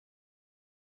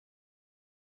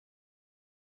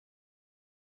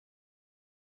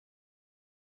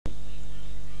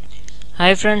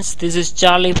Hi friends, this is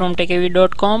Charlie from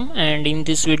TechyV.com, and in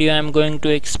this video I am going to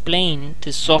explain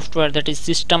this software that is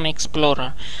System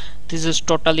Explorer. This is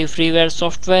totally freeware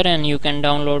software and you can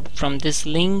download from this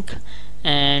link,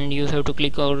 and you have to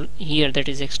click over here, that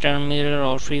is external mirror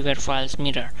or freeware files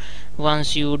mirror.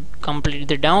 Once you complete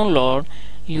the download,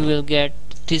 you will get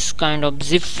this kind of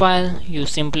zip file. You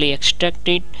simply extract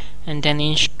it and then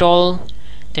install.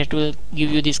 That will give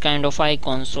you this kind of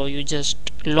icon, so you just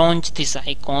launch this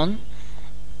icon.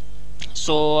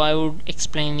 So I would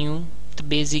explain you the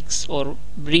basics or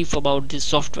brief about this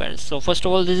software. So first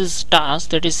of all, this is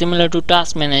task, that is similar to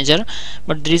task manager,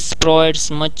 but this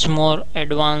provides much more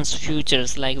advanced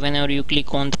features. Like whenever you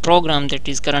click on the program that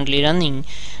is currently running,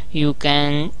 you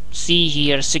can see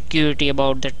here security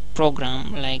about that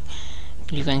program. Like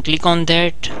you can click on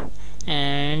that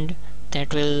and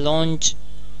that will launch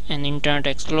an Internet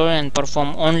Explorer and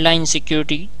perform online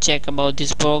security check about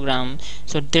this program.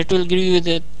 So that will give you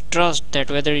the trust that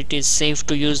whether it is safe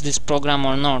to use this program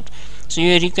or not. So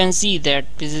here you can see that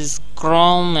this is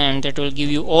Chrome, and that will give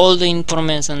you all the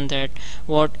information that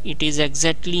what it is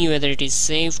exactly, whether it is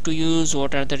safe to use,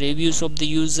 what are the reviews of the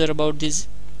user about this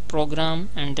program,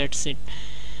 and that's it.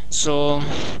 So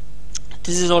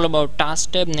this is all about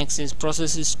task tab. Next is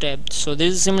processes tab. So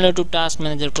this is similar to task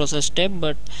manager process tab,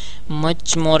 but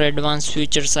much more advanced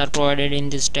features are provided in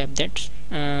this tab. That,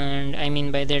 and I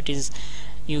mean by that is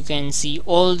you can see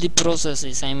all the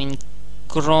processes. I mean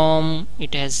Chrome,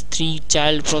 it has 3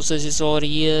 child processes over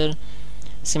here.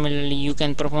 Similarly, you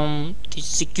can perform the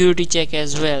security check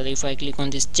as well. If I click on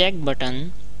this check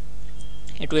button,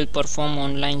 it will perform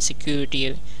online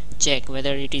security check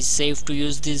whether it is safe to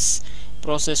use this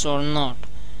process or not.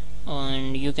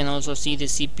 And you can also see the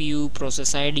CPU,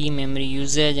 process ID, memory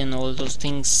usage, and all those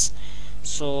things.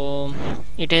 So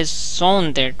it has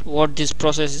shown that what this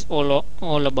process is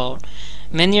all about.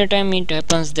 Many a time it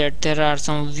happens that there are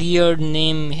some weird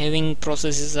name having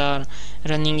processes are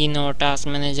running in our task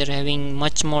manager having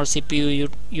much more CPU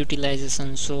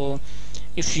utilization. So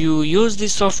if you use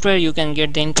this software, you can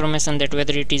get the information that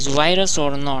whether it is virus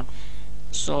or not.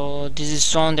 So this is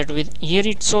shown that with here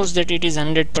it shows that it is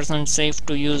 100% safe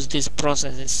to use these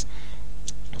processes.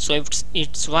 So if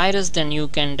it's virus, then you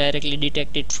can directly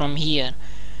detect it from here.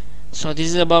 So this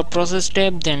is about process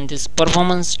tab. Then this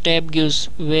performance tab gives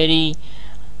very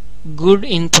good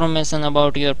information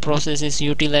about your processes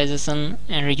utilization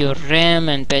and your RAM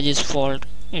and pages fault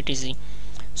etc.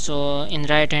 So in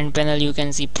right hand panel you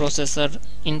can see processor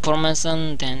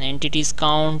information, then entities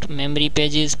count, memory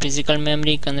pages, physical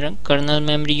memory, kernel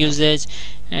memory usage,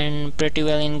 and pretty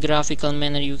well in graphical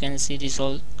manner you can see this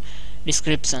all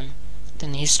description.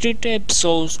 Then history tab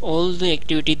shows all the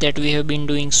activity that we have been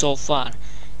doing so far.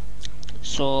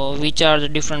 So which are the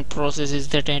different processes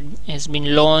that has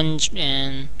been launched,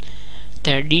 and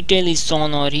their detail is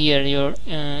shown over here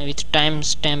with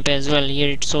timestamp as well. Here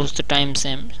it shows the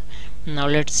timestamp. Now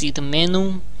let's see the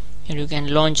menu. Here you can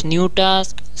launch new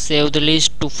task, save the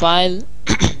list to file.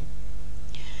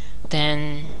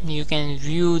 Then you can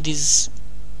view these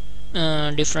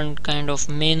different kind of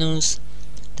menus.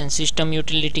 Then system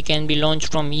utility can be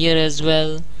launched from here as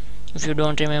well. If you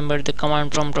don't remember the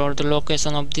command prompt or the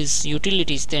location of these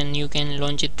utilities, then you can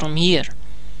launch it from here.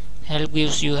 Help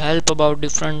gives you help about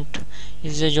different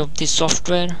usage of this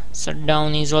software.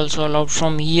 Shutdown is also allowed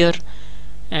from here,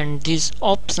 and these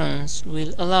options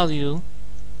will allow you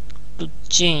to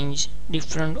change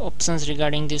different options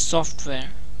regarding this software,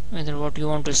 whether what you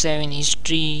want to save in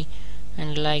history,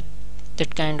 and like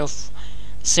that kind of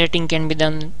setting can be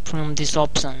done from these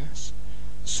options.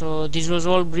 So this was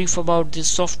all brief about this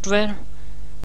software.